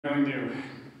I'm going to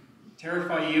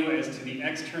terrify you as to the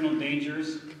external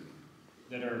dangers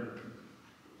that are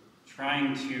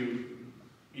trying to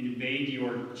invade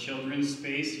your children's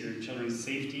space, your children's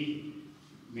safety,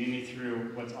 mainly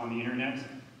through what's on the internet.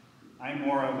 I'm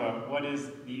more of a, what is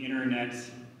the internet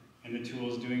and the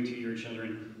tools doing to your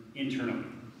children internally?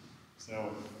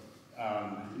 So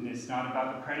it's not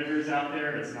about the predators out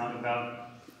there, it's not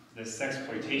about the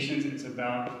sexploitations, it's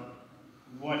about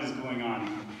what is going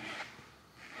on.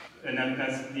 And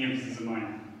that's the emphasis of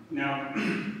mine. Now,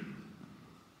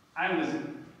 I was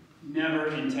never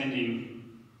intending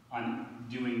on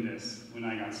doing this when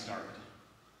I got started.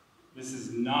 This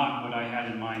is not what I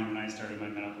had in mind when I started my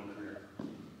medical career.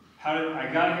 I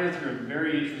got here through a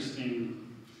very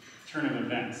interesting turn of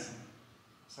events.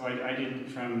 So I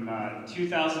did from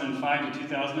 2005 to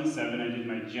 2007, I did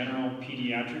my general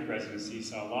pediatric residency,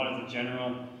 saw a lot of the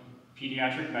general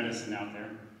pediatric medicine out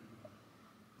there.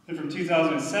 Then from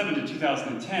 2007 to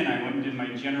 2010, I went and did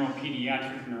my general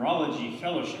pediatric neurology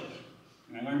fellowship.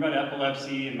 And I learned about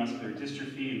epilepsy and muscular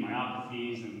dystrophy and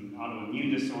myopathies and autoimmune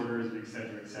disorders, et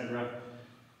cetera, et cetera.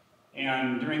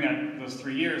 And during those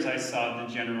 3 years, I saw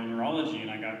the general neurology, and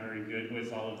I got very good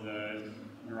with all of the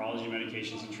neurology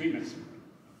medications and treatments.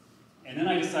 And then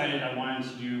I decided I wanted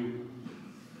to do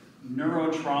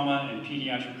neurotrauma and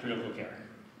pediatric critical care.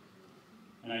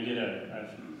 And I did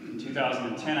in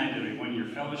 2010, I did a one-year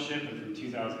fellowship, and from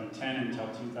 2010 until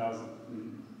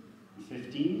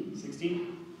 2015,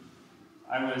 16,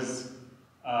 I was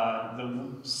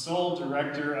the sole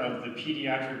director of the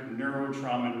pediatric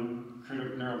neurotrauma and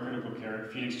neurocritical care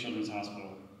at Phoenix Children's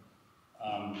Hospital.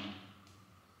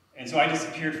 And so I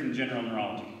disappeared from general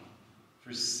neurology.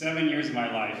 For 7 years of my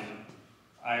life,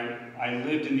 I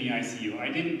lived in the ICU.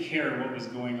 I didn't care what was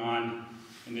going on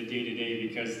in the day-to-day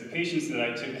because the patients that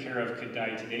I took care of could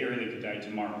die today or they could die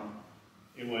tomorrow.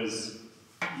 It was,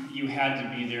 you had to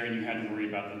be there and you had to worry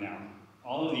about the now.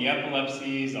 All of the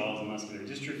epilepsies, all of the muscular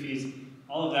dystrophies,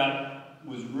 all of that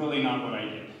was really not what I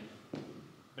did.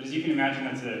 But as you can imagine,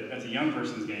 that's a young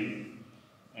person's game.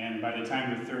 And by the time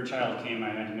the third child came,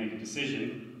 I had to make a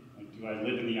decision. Like, do I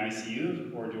live in the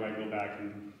ICU or do I go back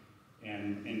and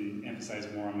emphasize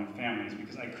more on my families,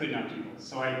 because I could not do both.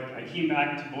 So I came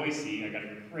back to Boise, I got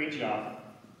a great job,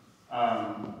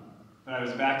 but I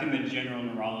was back in the general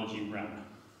neurology realm,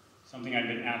 something I'd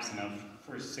been absent of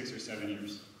for 6 or 7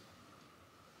 years.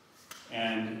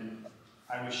 And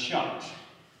I was shocked,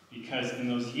 because in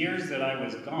those years that I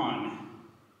was gone,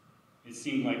 it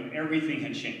seemed like everything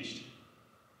had changed.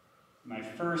 My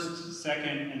first,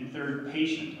 second, and third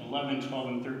patient, 11, 12,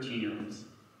 and 13-year-olds,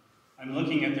 I'm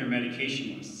looking at their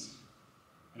medication lists,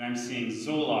 and I'm seeing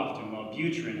Zoloft and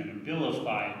Wellbutrin and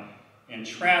Abilify and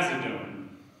Trazodone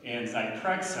and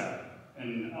Zyprexa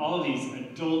and all of these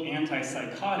adult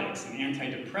antipsychotics and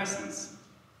antidepressants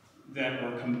that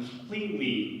were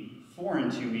completely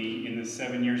foreign to me in the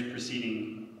 7 years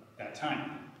preceding that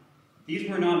time. These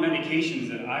were not medications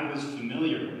that I was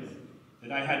familiar with,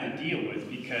 that I had to deal with,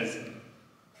 because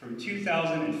from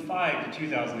 2005 to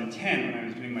 2010, when I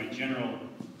was doing my general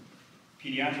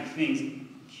pediatric things,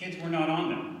 kids were not on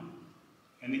them.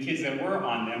 And the kids that were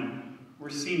on them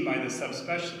were seen by the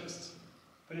subspecialists.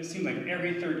 But it seemed like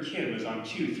every third kid was on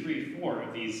 2, 3, 4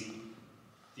 of these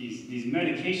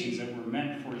medications that were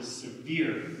meant for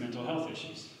severe mental health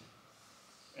issues.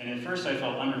 And at first I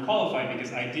felt underqualified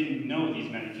because I didn't know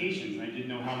these medications. I didn't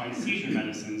know how my seizure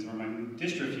medicines or my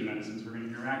dystrophy medicines were going to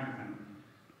interact with them.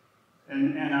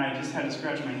 And I just had to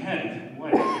scratch my head and think,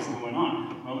 what is going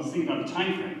on? Well, let's think about the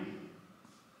time frame.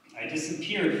 I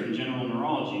disappeared from general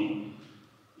neurology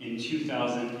in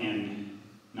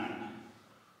 2009.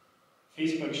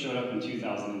 Facebook showed up in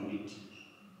 2008.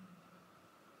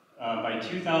 By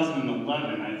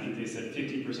 2011, I think they said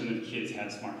 50% of kids had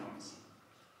smartphones.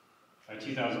 By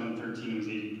 2013, it was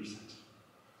 80%.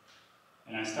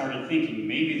 And I started thinking,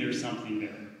 maybe there's something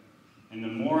there. And the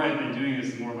more I've been doing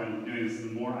this, the more I'm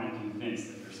convinced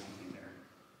that there's something there.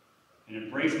 And it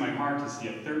breaks my heart to see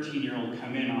a 13-year-old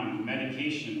come in on a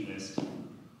medication list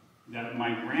that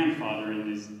my grandfather in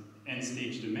his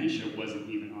end-stage dementia wasn't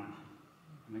even on.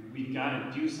 I'm like, we've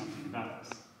got to do something about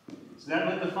this. So that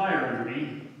lit the fire under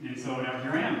me, and so now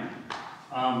here I am.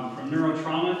 From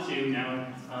neurotrauma to now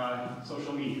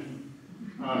social media.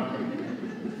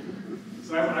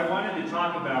 So I wanted to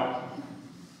talk about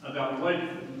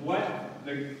what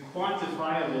the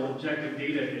quantifiable objective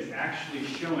data is actually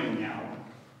showing now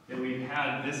that we've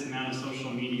had this amount of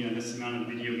social media, this amount of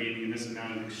video gaming, and this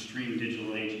amount of extreme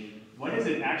digital age. What is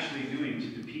it actually doing to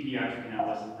the pediatric and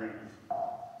adolescent brain?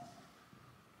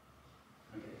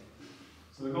 Okay.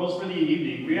 So the goals for the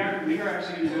evening, we are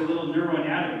actually going to do a little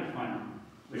neuroanatomy fun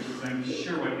with is I'm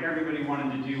sure what everybody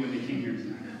wanted to do when they came here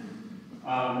tonight.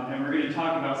 And we're going to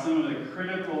talk about some of the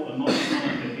critical emotional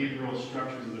and behavioral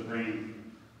structures of the brain.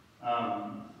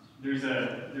 There's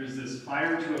this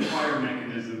fire to a fire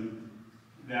mechanism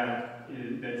that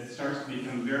starts to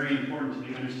become very important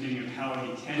to the understanding of how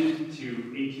a 10 to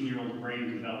 18-year-old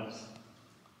brain develops.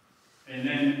 And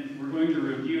then we're going to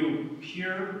review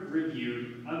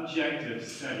peer-reviewed objective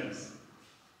studies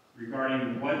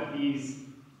regarding what these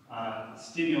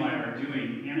stimuli are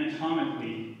doing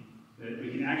anatomically that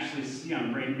we can actually see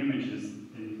on brain images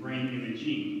and brain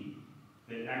imaging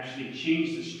that actually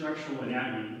change the structural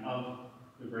anatomy of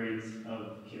the brains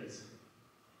of kids.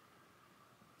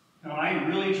 Now, I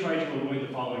really try to avoid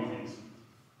the following things.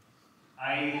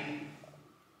 I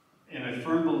am a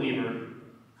firm believer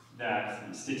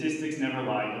that statistics never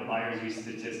lie, but liars use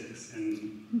statistics.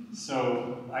 And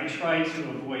so I try to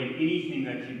avoid anything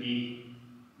that could be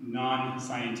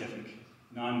non-scientific,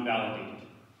 non-validated.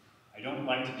 I don't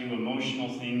like to do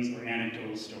emotional things or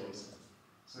anecdotal stories.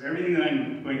 So everything that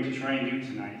I'm going to try and do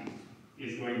tonight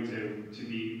is going to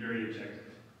be very objective.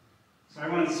 So I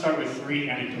want to start with 3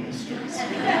 anecdotal stories.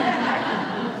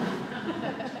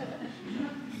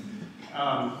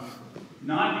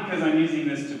 Not because I'm using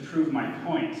this to prove my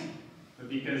point, but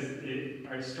because it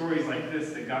are stories like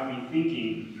this that got me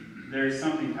thinking there's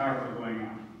something powerful going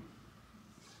on.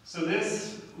 So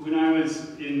this, when I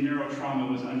was in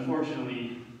neurotrauma, was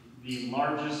unfortunately the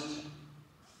largest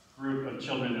group of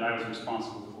children that I was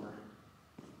responsible for.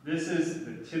 This is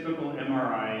the typical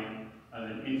MRI of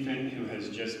an infant who has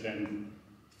just been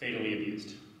fatally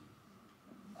abused.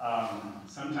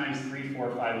 Sometimes 3,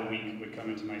 4, 5 a week would come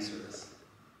into my service.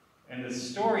 And the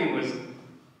story was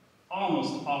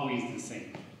almost always the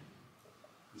same.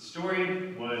 The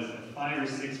story was a 5 or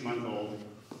 6 month old.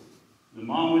 The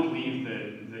mom would leave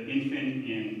the infant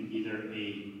in either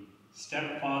a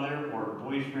stepfather or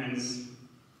boyfriend's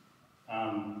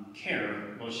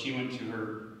care while she went to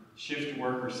her shift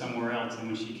work or somewhere else, and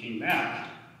when she came back,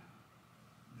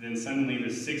 then suddenly the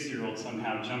 6-year-old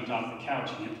somehow jumped off the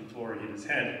couch and hit the floor and hit his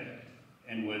head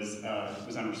and was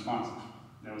unresponsive.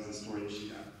 That was the story that she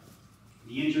got.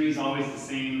 The injury is always the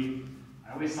same.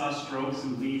 I always saw strokes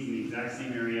and bleeds in the exact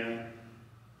same area.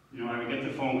 You know, I would get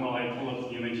the phone call, I'd pull up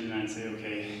the image, and I'd say,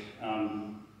 okay,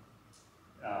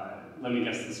 let me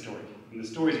guess the story. And the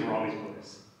stories were always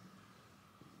boys.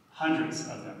 Hundreds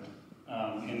of them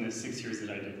in the 6 years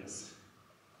that I did this.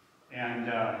 And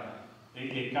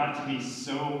it got to be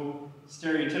so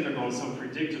stereotypical and so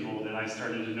predictable that I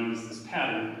started to notice this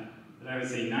pattern that I would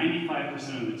say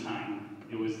 95% of the time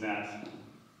it was that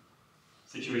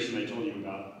situation I told you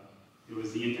about. It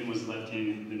was the infant was left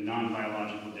in the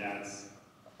non-biological dad's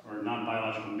or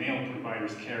non-biological male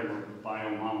provider's care where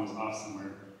bio mom was off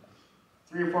somewhere.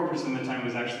 3 or 4% of the time it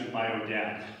was actually bio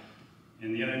dad,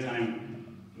 and the other time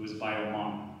it was bio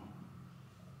mom.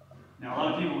 Now a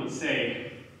lot of people would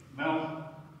say,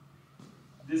 well,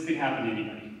 this could happen to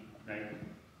anybody, right?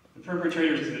 The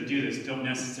perpetrators that do this don't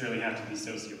necessarily have to be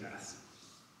sociopaths.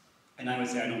 And I would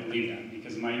say I don't believe that,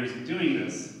 because in my years of doing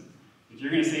this, if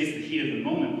you're going to say it's the heat of the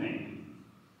moment thing,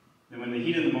 then when the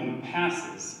heat of the moment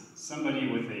passes, somebody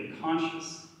with a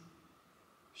conscience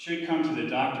should come to the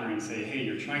doctor and say, hey,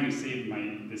 you're trying to save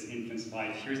this infant's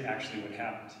life, here's actually what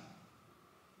happened.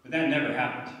 But that never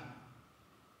happened.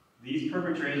 These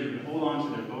perpetrators would hold on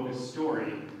to their bogus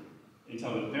story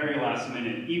until the very last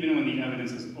minute, even when the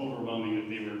evidence was overwhelming that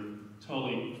they were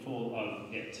totally full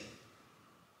of it.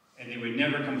 And they would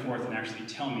never come forth and actually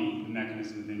tell me the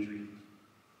mechanism of injury.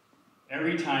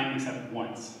 Every time except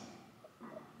once.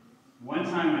 One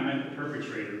time I met the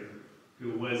perpetrator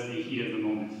who was the heat of the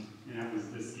moment, and that was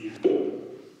this scan.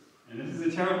 And this is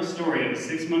a terrible story of a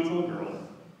 6-month-old girl,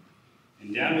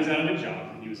 and dad was out of a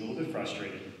job, and he was a little bit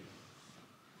frustrated.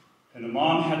 And the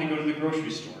mom had to go to the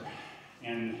grocery store,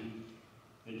 and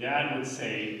the dad would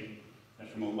say that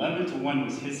from 11 to 1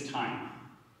 was his time,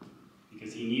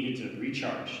 because he needed to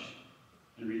recharge.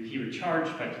 And he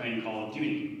recharged by playing Call of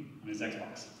Duty on his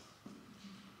Xbox.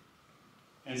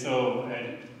 And so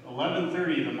at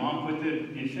 11:30, the mom put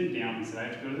the infant down and said, I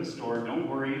have to go to the store. Don't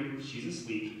worry, she's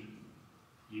asleep.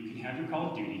 You can have your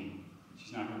Call of Duty.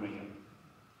 She's not going to wake up.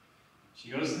 She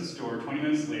goes to the store 20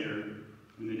 minutes later,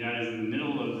 and the dad is in the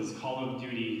middle of this Call of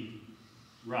Duty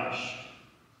rush.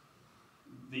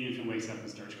 The infant wakes up and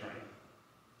starts crying.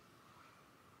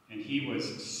 And he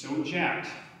was so jacked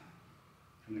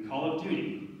from the Call of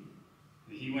Duty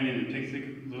that he went in and picked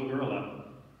the little girl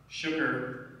up, shook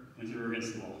her, and threw her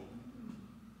against the wall.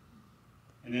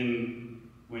 And then,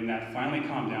 when that finally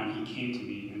calmed down, he came to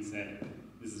me and said,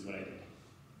 this is what I did.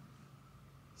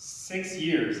 6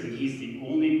 years, and he's the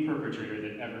only perpetrator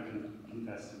that ever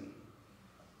confessed to me.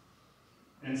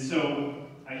 And so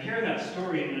I hear that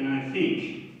story and I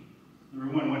think,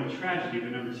 number one, what a tragedy,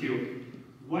 but number two,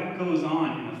 what goes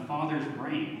on in a father's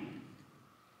brain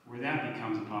where that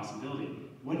becomes a possibility?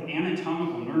 What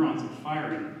anatomical neurons are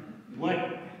firing?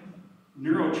 What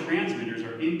neurotransmitters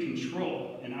are in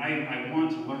control? And I want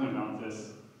to learn about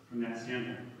this from that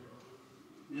standpoint.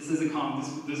 This is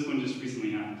this one just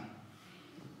recently happened.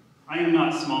 I am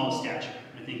not small of stature.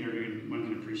 I think everyone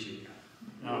can appreciate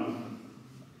that.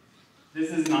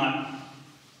 This is not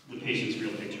the patient's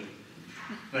real picture.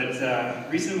 But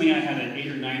recently I had an 8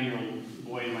 or 9-year-old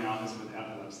boy in my office with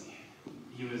epilepsy.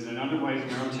 He was an otherwise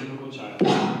neurotypical child.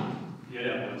 He had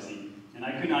epilepsy. And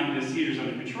I could not get his seizures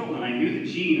under control, and I knew the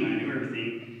gene and I knew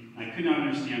everything. And I could not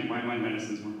understand why my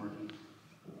medicines weren't working.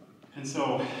 And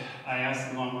so I asked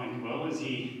the mom, like, well, is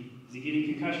he getting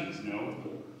concussions? No.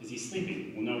 Is he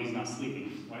sleeping? Well, no, he's not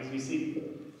sleeping. Why is he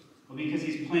sleeping? Well, because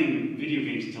he's playing video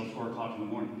games until 4 o'clock in the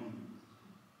morning.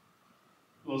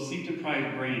 Well,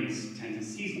 sleep-deprived brains tend to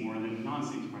seize more than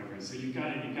non-sleep-deprived brains, so you've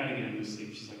got to get him to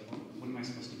sleep. She's like, well, what am I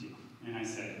supposed to do? And I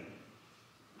said,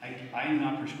 I am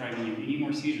not prescribing you any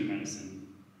more seizure medicine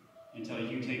until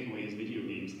you take away his video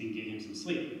games and get him some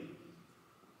sleep.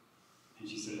 And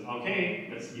she said,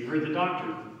 okay, you heard the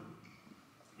doctor.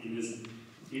 And this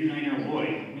 8 or 9-year-old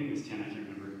boy, maybe it was 10, I can't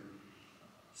remember,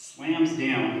 slams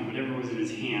down whatever was in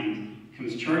his hand,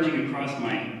 comes charging across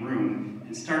my room,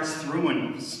 and starts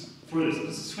swinging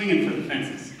for the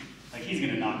fences, like he's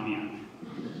going to knock me out.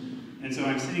 And so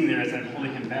I'm sitting there as I'm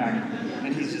holding him back,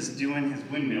 and he's just doing his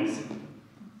windmills.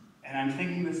 And I'm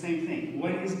thinking the same thing.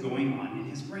 What is going on in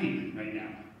his brain right now?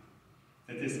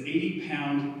 That this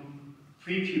 80-pound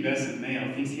prepubescent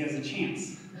male thinks he has a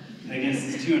chance against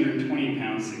this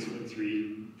 220-pound,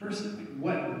 6'3" person.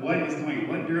 Like what is going on?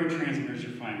 What neurotransmitters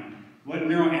are firing? What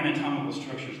neuroanatomical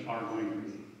structures are going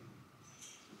crazy?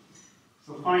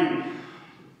 So finally,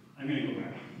 I'm going to go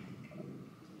back.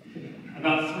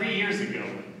 About 3 years ago,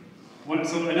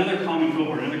 so another common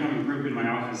cohort, another common group in my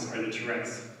office are the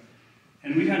Tourette's.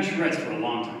 And we've had Tourette's for a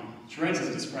long time. Tourette's is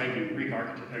described in Greek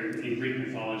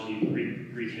mythology and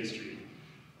Greek history.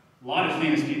 A lot of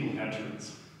famous people have had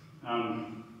Tourette's.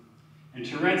 And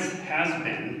Tourette's has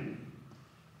been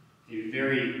a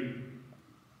very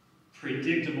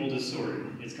predictable disorder.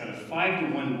 It's got a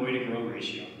 5-to-1 boy-to-girl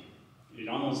ratio. It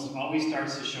almost always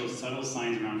starts to show subtle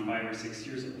signs around 5 or 6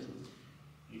 years old.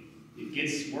 It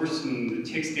gets worse, and the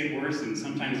tics get worse, and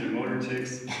sometimes they're motor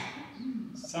tics.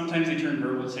 Sometimes they turn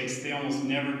verbal tics. They almost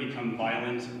never become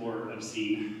violent or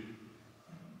obscene.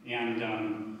 And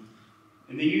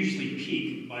they usually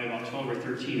peak by about 12 or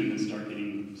 13 and then start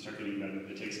getting better,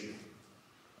 the tics do.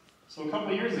 So a couple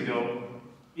of years ago,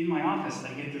 in my office,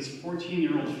 I get this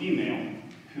 14-year-old female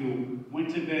who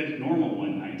went to bed normal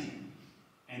one night,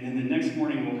 and then the next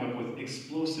morning woke up with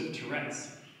explosive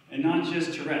Tourette's. And not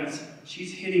just Tourette's,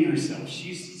 she's hitting herself.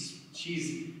 She's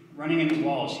running into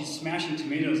walls. She's smashing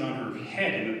tomatoes on her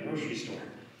head in the grocery store.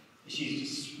 She's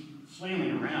just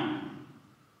flailing around.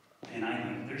 And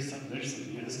I'm like, there's something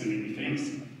here. This is going to make me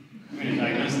famous. I'm going to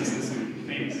diagnose this. This is going to make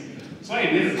me famous. So I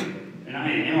admit her, and I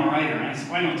MRI her, and I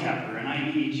spinal tap her, and I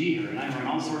EEG her, and I run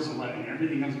all sorts of and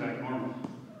everything comes back normal.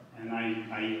 And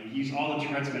I use all the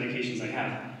Tourette's medications I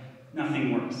have.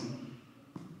 Nothing works.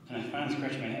 And I finally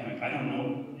scratch my head. I'm like, I don't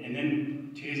know. And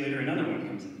then 2 days later, another one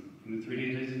comes in. And then 3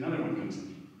 days later, another one comes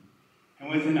in. And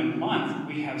within a month,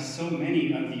 we have so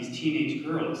many of these teenage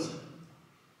girls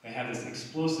that have this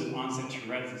explosive onset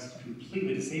Tourette's that's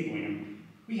completely disabling them.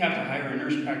 We have to hire a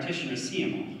nurse practitioner to see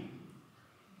them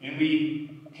all. And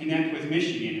we connect with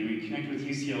Michigan, and we connect with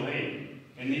UCLA,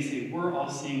 and they say, we're all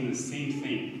seeing the same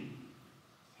thing.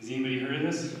 Has anybody heard of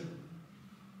this?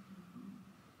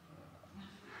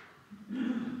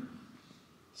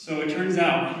 So it turns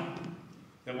out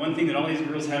that one thing that all these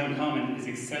girls have in common is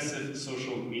excessive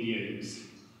social media use.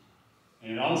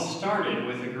 And it all started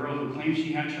with a girl who claimed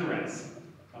she had Tourette's,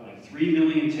 got like 3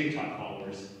 million TikTok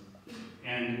followers,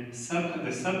 and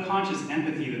the subconscious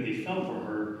empathy that they felt for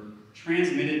her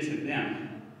transmitted to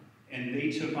them, and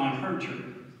they took on her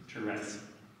Tourette's.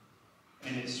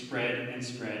 And it spread and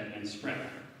spread and spread.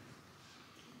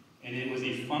 And it was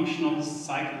a functional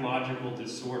psychological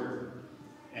disorder.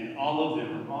 And all of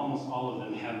them, or almost all of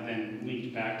them, have been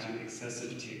linked back to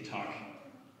excessive TikTok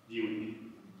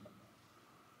viewing.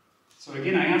 So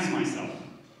again, I ask myself,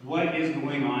 what is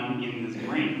going on in this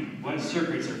brain? What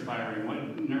circuits are firing?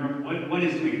 What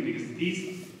is doing it? Because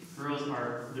these girls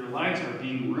their lives are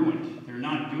being ruined. They're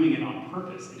not doing it on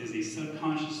purpose. It is a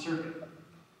subconscious circuit.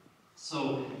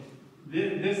 So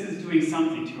this is doing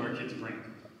something to our kids' brain.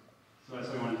 So that's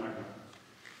what I want to talk about.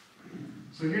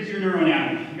 So here's your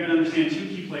neuroanatomy. You've got to understand two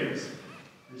key players.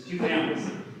 There's two families.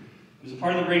 There's a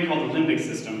part of the brain called the limbic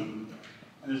system,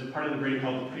 and there's a part of the brain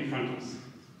called the prefrontals.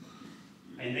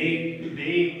 And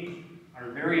they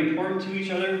are very important to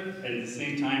each other, and at the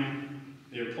same time,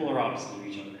 they're polar opposite of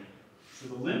each other. So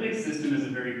the limbic system is a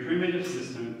very primitive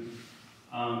system.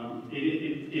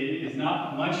 It is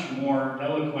not much more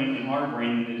eloquent in our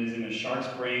brain than it is in a shark's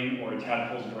brain or a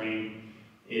tadpole's brain.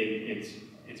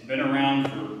 It's been around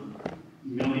for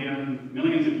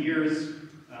millions of years,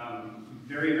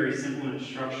 very, very simple in its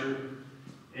structure,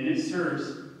 and it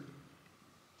serves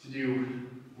to do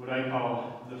what I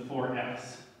call the 4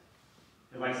 F's.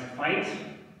 It likes to fight, it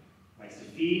likes to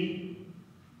feed,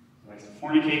 it likes to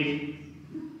fornicate,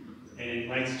 and it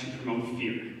likes to promote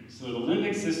fear. So the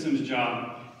limbic system's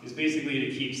job is basically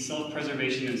to keep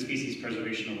self-preservation and species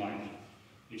preservation alive.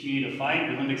 If you need to fight,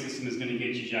 your limbic system is going to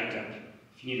get you jacked up.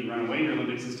 If you need to run away, your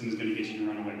limbic system is going to get you to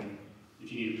run away.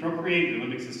 If you need to procreate, your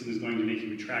limbic system is going to make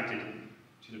you attracted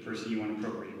to the person you want to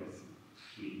procreate with.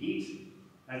 If you need to eat,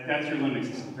 that's your limbic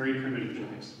system, very primitive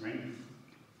drives, right?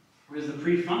 Whereas the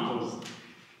prefrontals,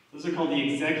 those are called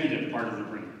the executive part of the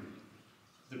brain.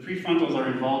 The prefrontals are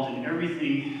involved in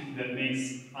everything that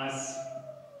makes us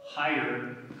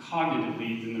higher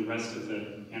cognitively than the rest of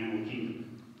the animal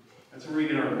kingdom. That's where we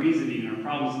get our reasoning, our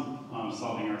problem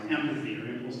solving, our empathy, our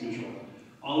impulse control.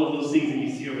 All of those things that you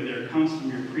see over there comes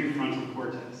from your prefrontal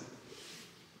cortex.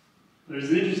 There's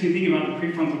an interesting thing about the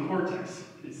prefrontal cortex.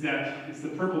 It's that it's the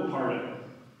purple part of it.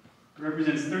 It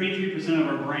represents 33% of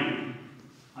our brain.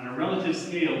 On a relative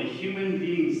scale, the human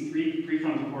being's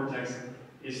prefrontal cortex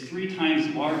is 3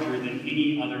 times larger than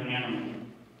any other animal.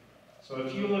 So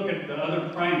if you look at the other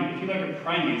primates, if you look at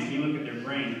primates and you look at their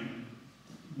brain,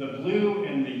 the blue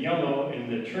and the yellow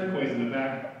and the turquoise in the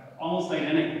back, almost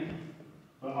identical.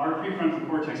 But our prefrontal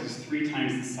cortex is 3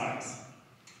 times the size.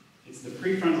 It's the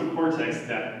prefrontal cortex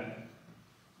that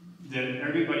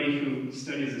everybody who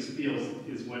studies this field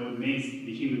is what makes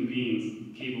the human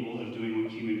beings capable of doing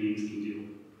what human beings can do.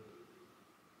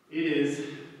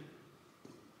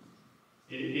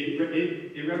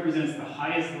 It represents the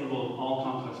highest level of all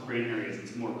complex brain areas.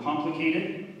 It's more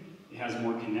complicated, it has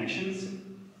more connections,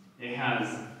 it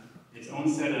has its own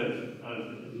set of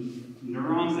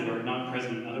neurons that are not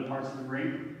present in other parts of the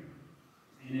brain,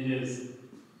 and it is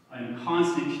in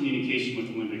constant communication with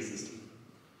the limbic system.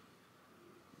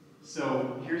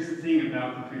 So here's the thing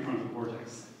about the prefrontal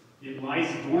cortex. It lies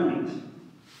dormant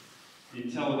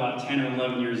until about 10 or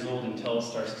 11 years old, until it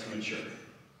starts to mature.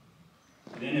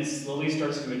 Then it slowly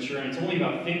starts to mature, and it's only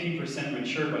about 50%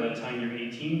 mature by the time you're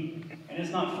 18, and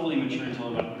it's not fully mature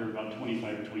until you're about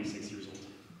 25 or 26 years old.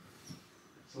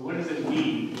 So what does it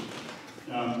mean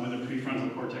when the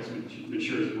prefrontal cortex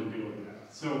matures? We'll go over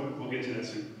that. So we'll get to that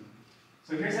soon.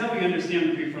 So here's how we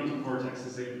understand the prefrontal cortex.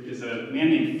 Is a man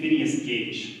named Phineas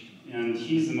Gage, and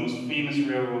he's the most famous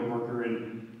railroad worker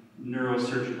in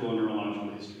neurosurgical and neurological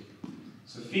history.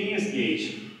 So Phineas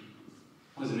Gage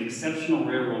was an exceptional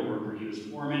railroad worker. He was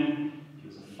foreman, he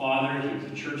was a father, he was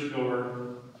a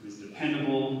churchgoer, he was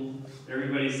dependable.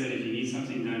 Everybody said if you need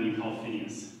something done, you call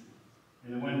Phineas.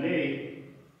 And then one day,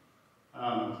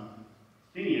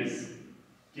 Phineas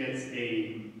gets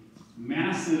a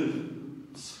massive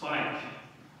spike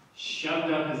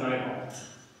shoved up his eyeball,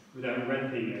 where that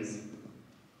red thing is.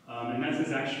 And that's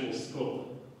his actual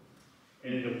skull.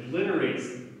 And it obliterates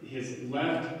his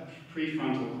left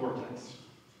prefrontal cortex.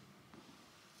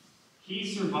 He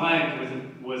survived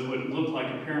with what looked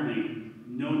like apparently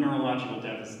no neurological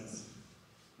deficits.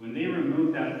 When they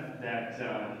removed that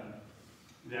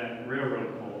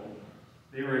railroad pole,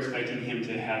 they were expecting him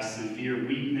to have severe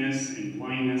weakness and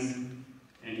blindness.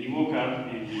 And he woke up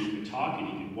and he could talk and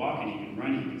he could walk and he could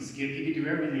run, he could skip, he could do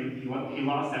everything. He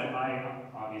lost that eye,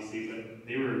 obviously, but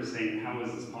they were saying, how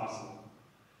is this possible?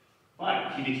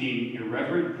 But he became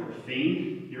irreverent,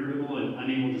 profane, irritable, and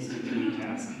unable to continue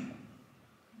tasks.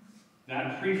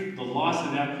 The loss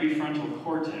of that prefrontal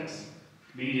cortex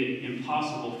made it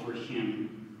impossible for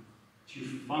him to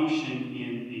function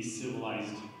in a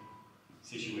civilized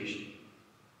situation.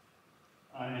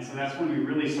 And so that's when we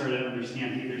really started to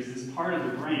understand, hey, there's this part of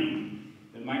the brain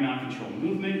that might not control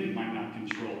movement, it might not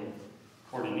control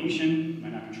coordination, it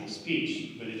might not control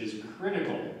speech, but it is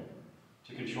critical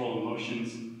to control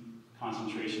emotions,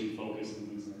 concentration, focus, and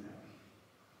things like that.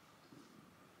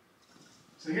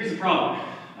 So here's the problem.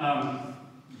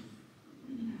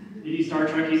 Any Star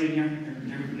Trekkies in here?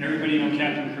 Everybody know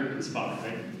Captain Kirk and Spock,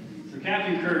 right? So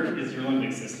Captain Kirk is your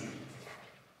limbic system.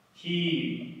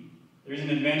 There's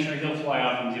an adventure, he'll fly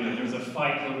off and do it. There's a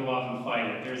fight, he'll go off and fight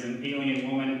it. There's an alien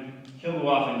woman, he'll go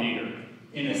off and date her.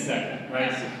 in a second,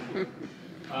 right?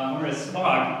 Whereas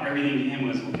Spock, everything to him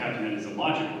was, well, Captain, that is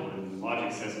illogical, and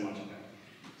logic says much of that.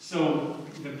 So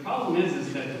the problem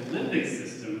is that the limbic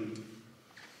system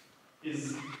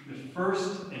is the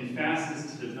first and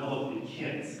fastest to develop in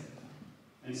kids.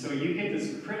 And so you get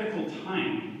this critical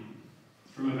time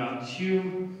from about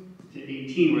 2 to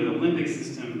 18 where the limbic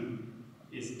system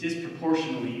is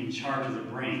disproportionately in charge of the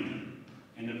brain,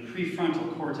 and the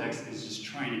prefrontal cortex is just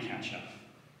trying to catch up.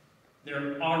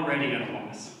 They're already at a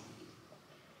loss.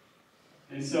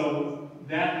 And so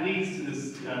that leads to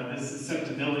this, this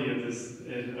susceptibility of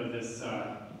this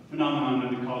phenomenon that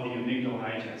we call the amygdala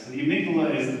hijack. So the amygdala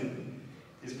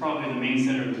is probably the main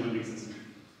center of the limbic system.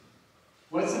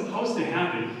 What's supposed to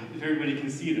happen, if everybody can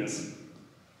see this,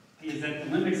 is that the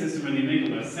limbic system or the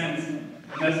amygdala sends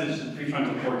a message to the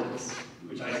prefrontal cortex,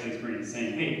 which I say is brain,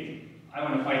 saying, hey, I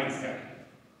want to fight this guy.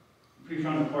 The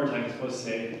prefrontal cortex is supposed to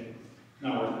say,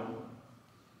 not worth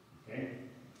it. Okay?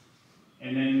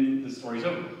 And then the story's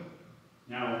over.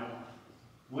 Now,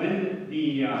 when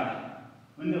the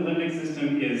limbic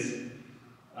system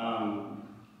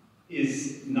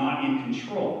is not in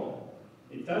control,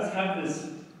 it does have this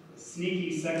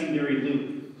sneaky secondary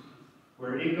loop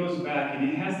where it goes back and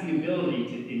it has the ability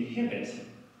to inhibit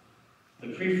the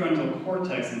prefrontal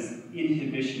cortex's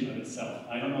inhibition of itself.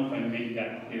 I don't know if I made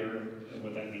that clear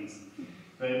what that means.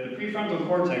 But the prefrontal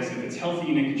cortex, if it's healthy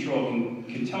and in control,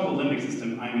 can tell the limbic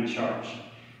system, I'm in charge.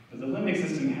 But the limbic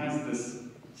system has this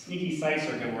sneaky side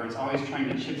circuit where it's always trying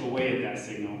to chip away at that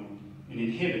signal and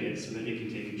inhibit it so that it can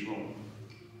take control.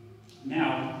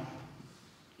 Now,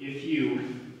 if you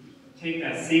take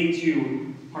that same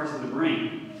two parts of the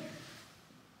brain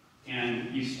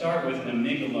and you start with an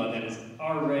amygdala that is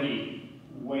already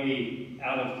way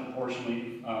out of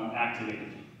proportionally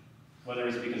activated, whether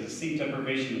it's because of sleep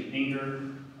deprivation, of anger,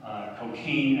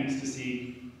 cocaine,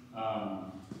 ecstasy,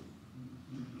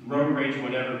 road rage,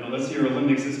 whatever, but let's say your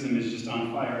limbic system is just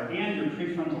on fire and your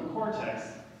prefrontal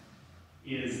cortex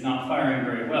is not firing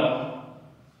very well,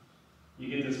 you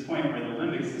get this point where the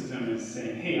limbic system is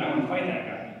saying, hey, I want to fight that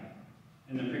guy.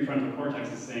 And the prefrontal cortex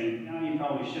is saying, no, you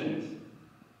probably shouldn't.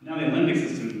 Now the limbic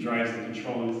system drives the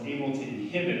control and is able to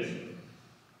inhibit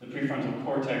the prefrontal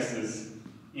cortex's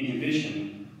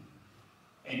inhibition,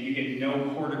 and you get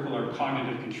no cortical or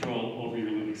cognitive control over your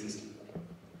limbic system.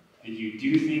 And you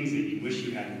do things that you wish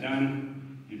you hadn't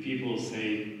done, and people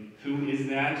say, who is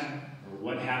that? Or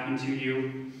what happened to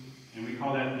you? And we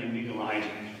call that the amygdala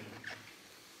hijack.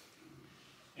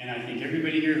 And I think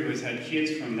everybody here who has had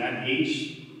kids from that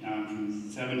age, from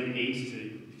 7 to 8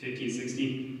 to 15,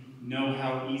 16, know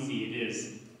how easy it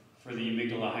is for the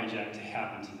amygdala hijack to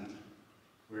happen to them.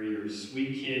 Where you're a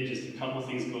sweet kid, just a couple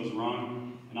things goes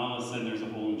wrong, and all of a sudden there's a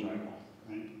hole in the drywall,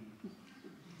 right?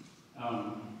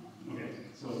 Okay,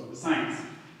 so the science.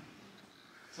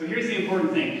 So here's the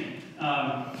important thing.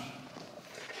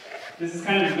 This is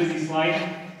kind of a busy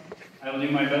slide. I will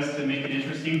do my best to make it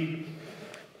interesting.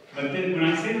 But then when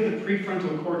I say that the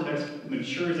prefrontal cortex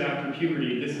matures after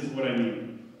puberty, this is what I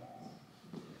mean.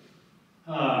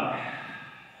 Let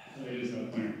me just have a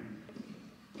pointer.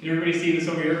 Can everybody see this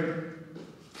over here?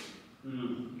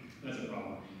 That's a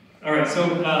problem. All right, so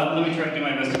let me try to do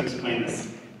my best to explain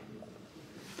this.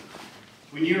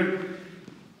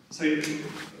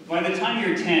 By the time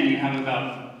you're 10, you have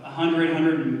about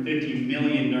 150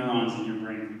 million neurons in your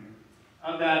brain.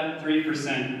 Of that, 30 to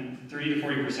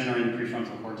 40% are in the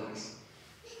prefrontal cortex.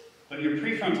 But your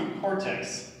prefrontal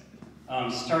cortex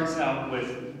starts out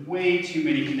with way too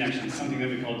many connections, something that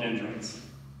we call dendrites,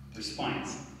 or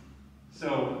spines.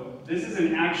 So this is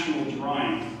an actual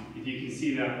drawing, if you can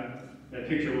see that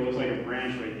picture, what looks like a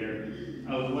branch right there,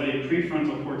 of what a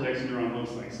prefrontal cortex neuron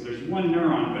looks like. So there's one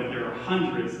neuron, but there are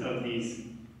hundreds of these,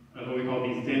 of what we call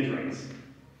these dendrites.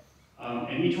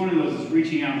 And each one of those is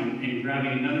reaching out and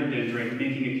grabbing another dendrite,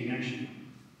 making a connection.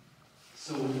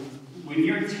 So when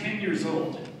you're 10 years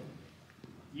old,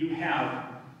 you have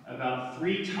about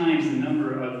 3 times the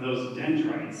number of those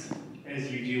dendrites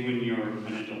as you do when you're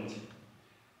an adult.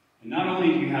 And not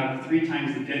only do you have 3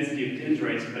 times the density of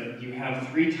dendrites, but you have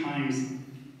 3 times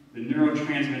the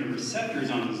neurotransmitter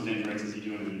receptors on those dendrites as you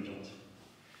do in an adult.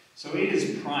 So it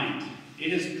is primed.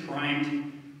 It is primed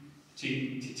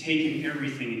to take in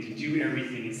everything and to do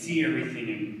everything and see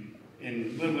everything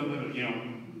and blah, blah, blah, you know,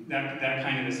 that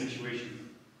kind of a situation.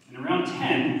 And around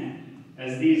 10,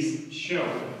 as these show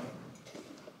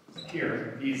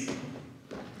here, these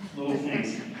little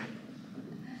things,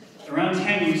 around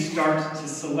 10 you start to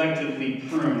selectively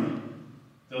prune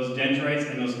those dendrites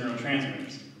and those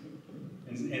neurotransmitters.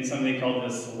 And something called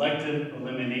the selective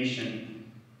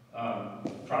elimination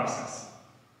process.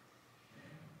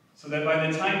 So that by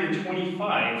the time you're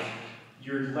 25,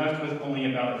 you're left with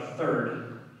only about a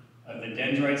third of the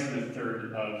dendrites and a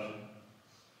third of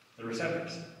the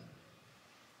receptors.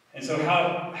 And so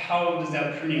how does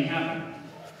that pruning happen?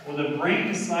 Well, the brain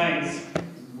decides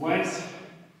what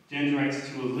dendrites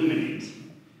to eliminate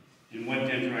and what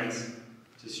dendrites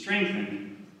to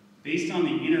strengthen based on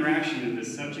the interaction that the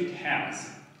subject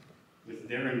has with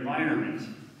their environment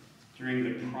during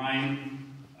the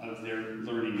prime of their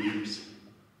learning years.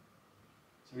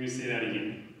 So we're going to say that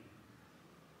again.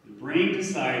 The brain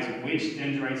decides which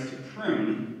dendrites to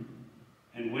prune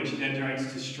and which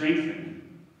dendrites to strengthen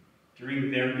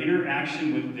during their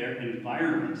interaction with their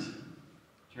environment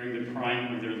during the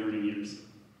prime of their learning years.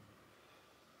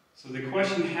 So the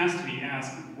question has to be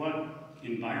asked, what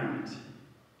environment?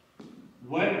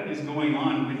 What is going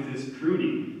on with this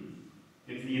pruning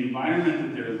if the environment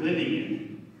that they're living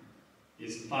in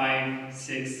is 5,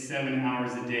 6, 7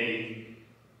 hours a day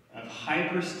of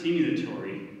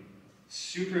hyperstimulatory,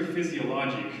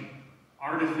 supraphysiologic,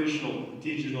 artificial,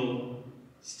 digital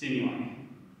stimuli?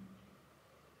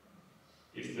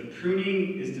 If the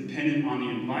pruning is dependent on the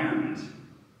environment,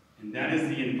 and that is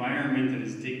the environment that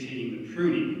is dictating the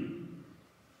pruning,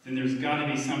 then there's got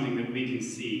to be something that we can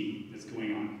see that's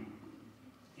going on.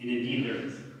 And indeed there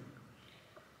is.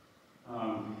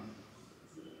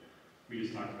 We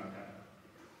just talked about that.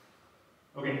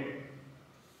 Okay.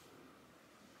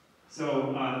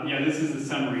 So, yeah, this is a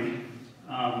summary.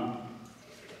 I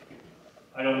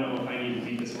don't know if I need to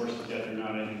beat this horse to death or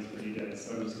not. I think it's pretty dead,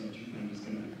 so I'm just going to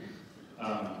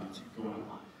go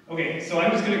on. Okay, so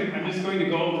I'm just going to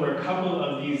go over a couple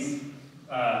of these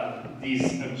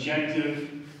objective,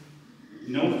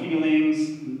 no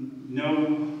feelings,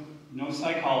 no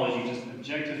psychology, just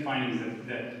objective findings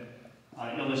that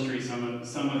illustrate some of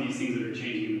these things that are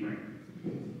changing in the brain.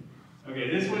 Okay,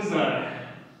 this was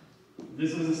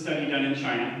a study done in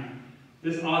China.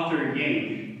 This author,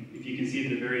 Yang, if you can see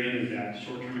at the very end of that,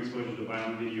 short-term exposure to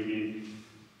violent video game,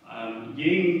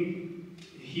 Yang,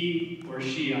 he or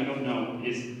she, I don't know,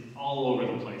 is all over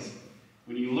the place.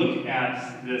 When you look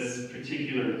at this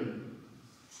particular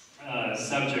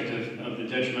subject of the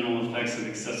detrimental effects of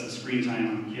excessive screen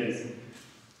time on kids,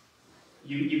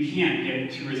 you can't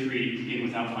get 2 or 3 in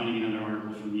without finding another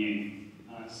article from Yang.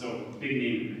 So, big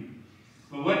name.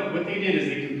 But what they did is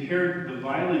they compared the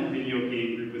violent video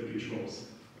game group with controls.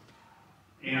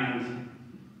 And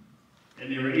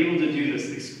they were able to do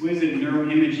this exquisite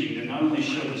neuroimaging that not only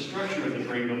showed the structure of the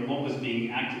brain, but what was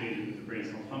being activated with the brain.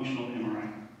 It's called functional MRI.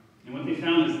 And what they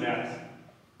found is that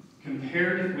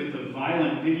compared with the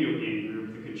violent video game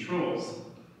group, the controls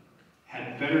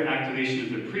had better activation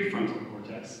of the prefrontal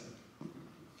cortex.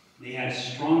 They had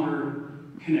stronger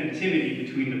connectivity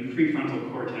between the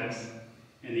prefrontal cortex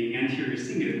and the anterior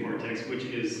cingulate cortex, which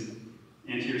is,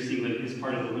 anterior cingulate is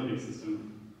part of the limbic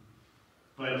system.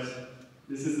 But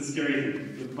this is the scary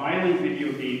thing. The violent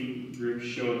video game group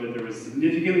showed that there was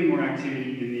significantly more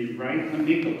activity in the right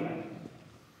amygdala.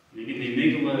 And again, the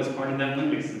amygdala is part of that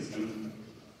limbic system,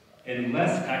 and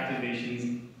less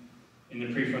activations in the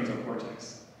prefrontal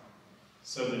cortex.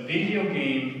 So the video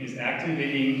game is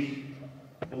activating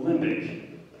the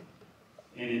limbic,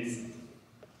 and it's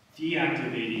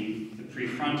deactivating the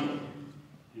prefrontal.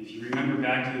 And if you remember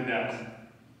back to that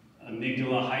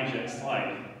amygdala hijack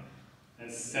slide,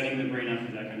 that's setting the brain up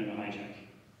for that kind of a hijack.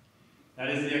 That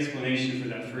is the explanation for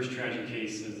that first tragic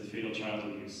case of the fatal child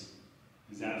abuse,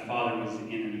 is that father was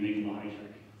in an amygdala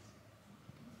hijack.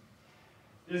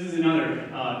 This is a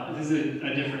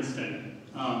different study.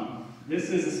 This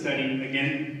is a study,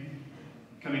 again,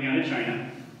 coming out of China,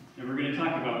 and we're going to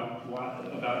talk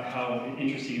about how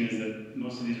interesting it is that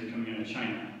most of these are coming out of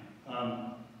China.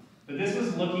 But this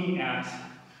was looking at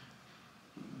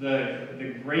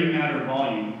the gray matter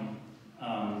volume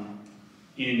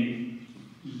in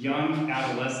young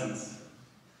adolescents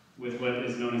with what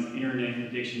is known as internet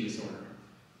addiction disorder.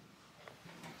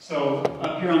 So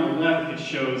up here on the left, it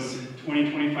shows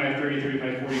 20, 25, 30,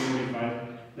 35, 40,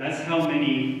 45. That's how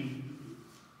many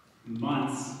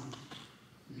months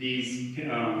these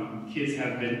kids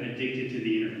have been addicted to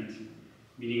the internet.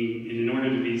 Meaning, in order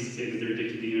to be say that they're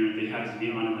addicted to the internet, they have to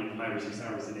be on it like 5 or 6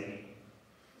 hours a day.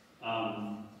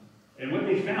 And what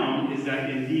they found is that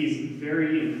in these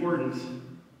very important,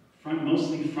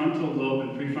 mostly frontal lobe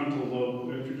and prefrontal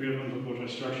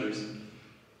cortex structures,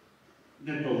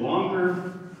 that the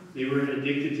longer they were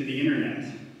addicted to the internet,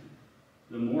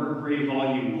 the more gray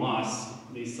volume loss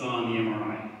they saw in the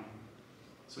MRI.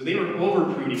 So they were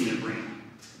over-pruning their brain.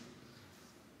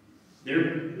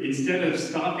 Instead of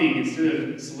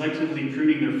selectively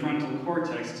pruning their frontal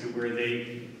cortex to where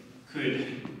they could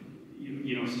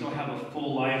still have a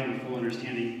full life and a full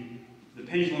understanding, the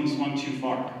pendulum swung too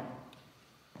far.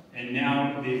 And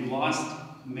now they've lost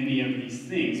many of these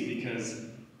things because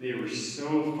they were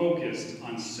so focused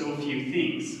on so few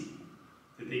things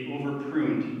that they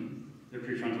over-pruned their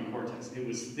prefrontal cortex. It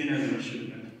was thinner than it should have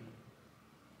been.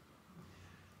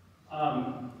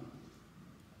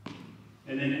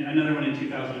 And then another one in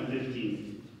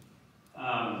 2015.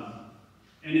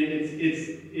 And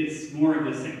it's more of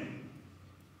the same.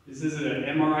 This is an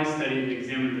MRI study that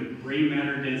examined the gray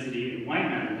matter density and white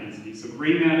matter density. So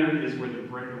gray matter is where the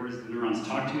neurons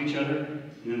talk to each other,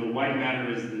 and then the white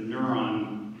matter is the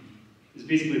neuron, is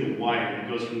basically the wire that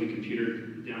goes from the computer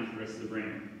down to the rest of the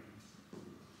brain.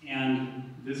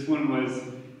 And this one was,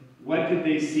 what did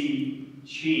they see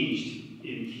changed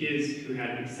in kids who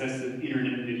had excessive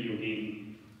internet video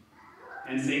gaming?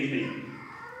 And same thing,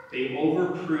 they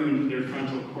over-pruned their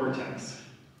frontal cortex.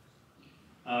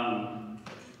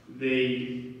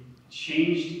 They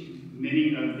changed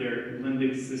many of their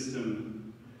limbic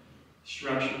system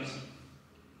structures.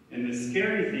 And the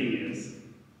scary thing is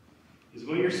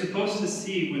what you're supposed to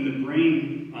see when the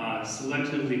brain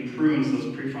selectively prunes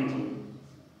those prefrontal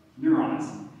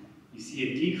neurons. You see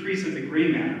a decrease of the gray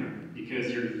matter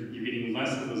because you're getting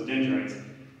less of those dendrites,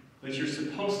 but you're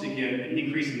supposed to get an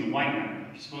increase in the white matter.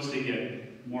 You're supposed to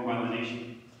get more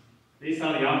myelination. They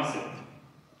saw the opposite.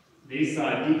 They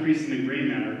saw a decrease in the gray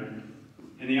matter,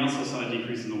 and they also saw a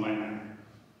decrease in the white matter.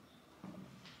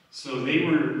 So they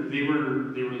were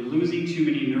losing too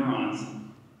many neurons.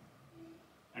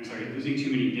 I'm sorry, losing too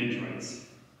many dendrites,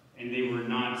 and they were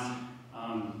not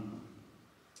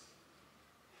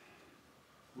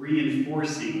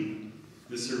reinforcing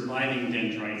the surviving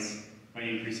dendrites by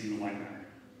increasing the white matter.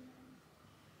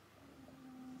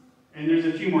 And there's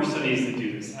a few more studies that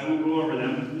do this. I won't go over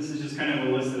them. This is just kind of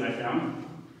a list that I found.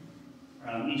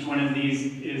 Each one of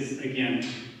these is, again,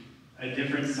 a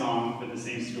different song, but the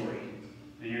same story.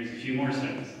 And here's a few more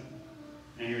studies.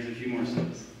 And here's a few more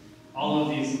studies. All of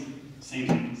these, same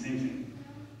thing.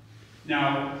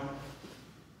 Now,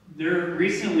 there's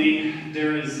been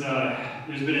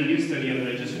a new study that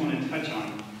I just want to touch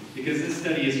on, because this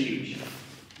study is huge.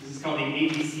 This is called the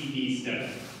ABCD study.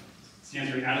 It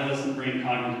stands for Adolescent Brain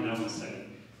Cognitive Development Study.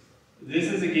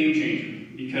 This is a game changer,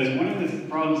 because one of the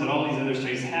problems that all these other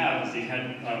studies have is they've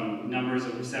had numbers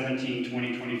of 17,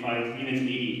 20, 25, even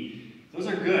 80. Those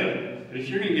are good, but if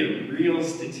you're going to get real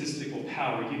statistical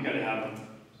power, you've got to have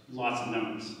lots of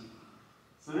numbers.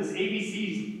 So this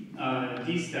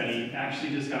ABCD study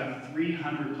actually just got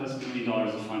 $300+ million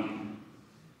of funding.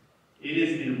 It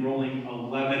is enrolling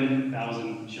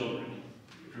 11,000 children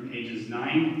from ages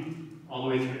 9 all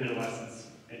the way through adolescence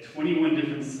at 21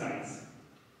 different sites.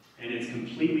 And it's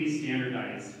completely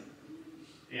standardized.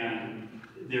 And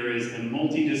there is a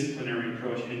multidisciplinary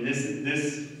approach, and this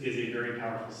is a very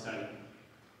powerful study.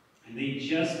 And they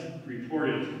just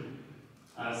reported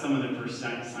some of the first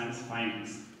science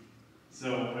findings.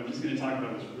 So I'm just going to talk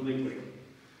about this really quick.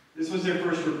 This was their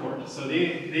first report. So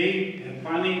they have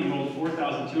finally enrolled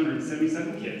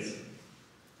 4,277 kids,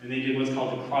 and they did what's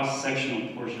called the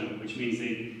cross-sectional portion of it, which means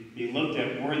they looked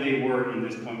at where they were in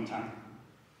this point in time.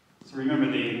 So remember,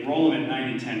 they enroll them at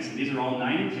 9 and 10. So these are all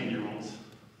 9 and 10-year-olds.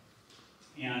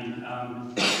 And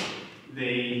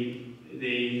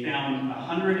they found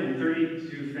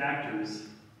 132 factors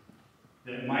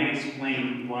that might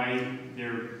explain why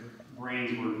their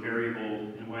brains were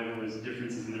variable and why there was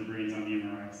differences in their brains on the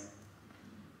MRIs.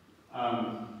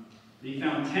 They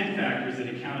found 10 factors that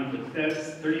accounted for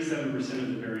 37% of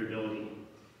the variability.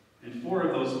 And 4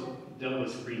 of those dealt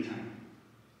with screen time.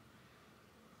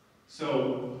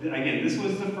 So, again, this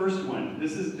was the first one.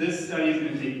 This study is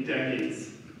going to take decades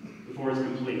before it's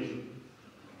complete.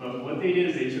 But what they did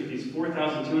is they took these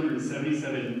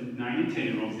 4,277 9 and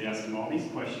 10-year-olds, they asked them all these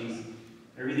questions,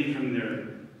 everything from their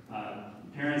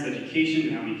parents'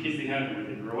 education, how many kids they had, where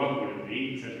they grow up, what they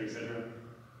eat, etc., etc.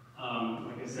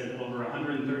 Like I said, over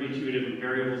 132 different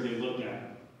variables they looked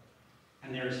at.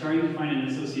 And they were starting to find an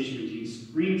association between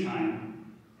screen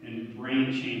time and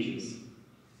brain changes.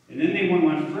 And then they went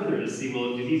one further to see,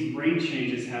 well, do these brain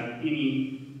changes have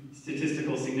any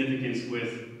statistical significance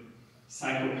with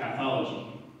psychopathology?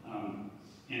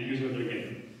 And here's what they're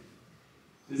getting.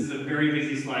 This is a very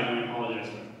busy slide, and I apologize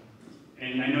for that.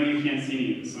 And I know you can't see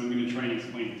any of this, so I'm going to try and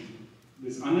explain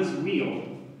it. On this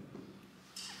wheel,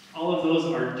 all of those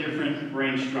are different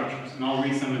brain structures, and I'll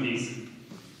read some of these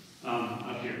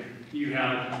up here. You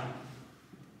have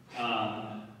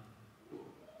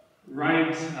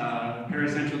right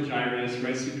paracentral gyrus,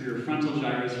 right superior frontal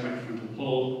gyrus, right frontal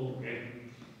pole, okay?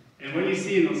 And what you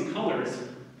see in those colors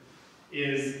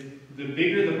is the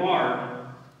bigger the bar,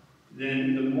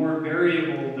 then the more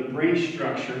variable the brain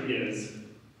structure is,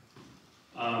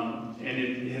 and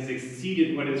it has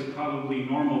exceeded what is probably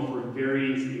normal for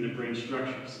variance in the brain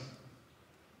structures.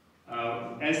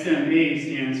 SMA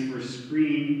stands for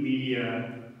screen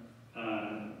media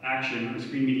action, or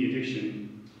screen media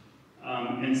addiction.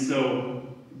 And so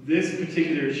this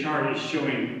particular chart is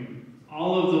showing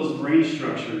all of those brain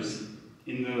structures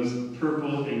in those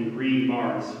purple and green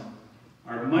bars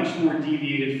are much more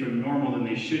deviated from normal than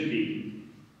they should be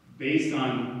based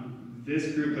on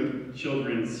this group of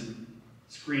children's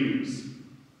screen use.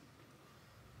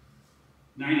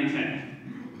 9 and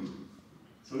 10.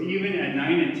 So even at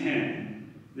 9 and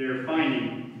 10, they're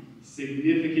finding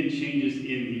significant changes in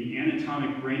the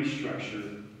anatomic brain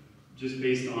structure just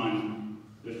based on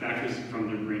the factors from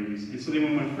their brain use. And so they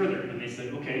went one further and they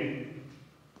said, okay,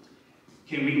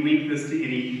 can we link this to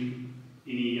any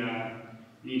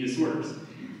disorders?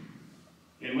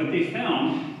 And what they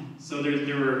found, so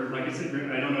there were, like I said,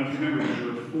 I don't know if you remember, but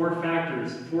there were four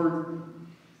factors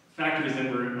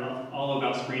that were all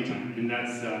about screen time, and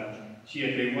that's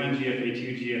GFA1,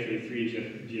 GFA2,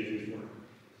 GFA3, GFA4.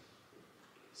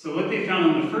 So what they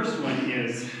found on the first one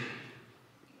is,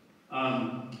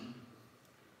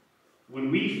 when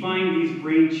we find these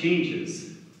brain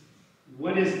changes,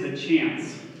 what is the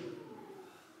chance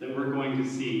that we're going to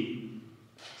see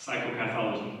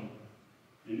psychopathology?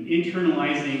 And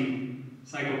internalizing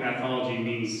psychopathology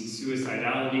means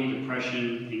suicidality,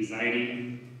 depression,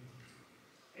 anxiety.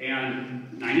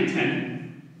 And 9 and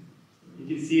 10,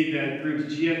 you can see that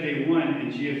groups GFA1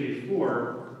 and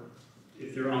GFA4,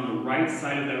 if they're on the right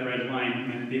side of that red line,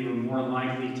 meant they were more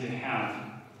likely to have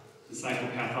the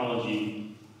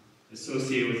psychopathology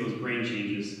associated with those brain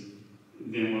changes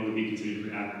than what would be considered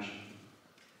for average.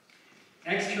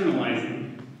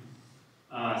 Externalizing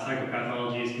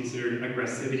psychopathology is considered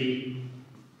aggressivity,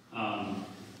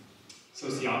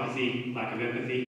 sociopathy, lack of empathy.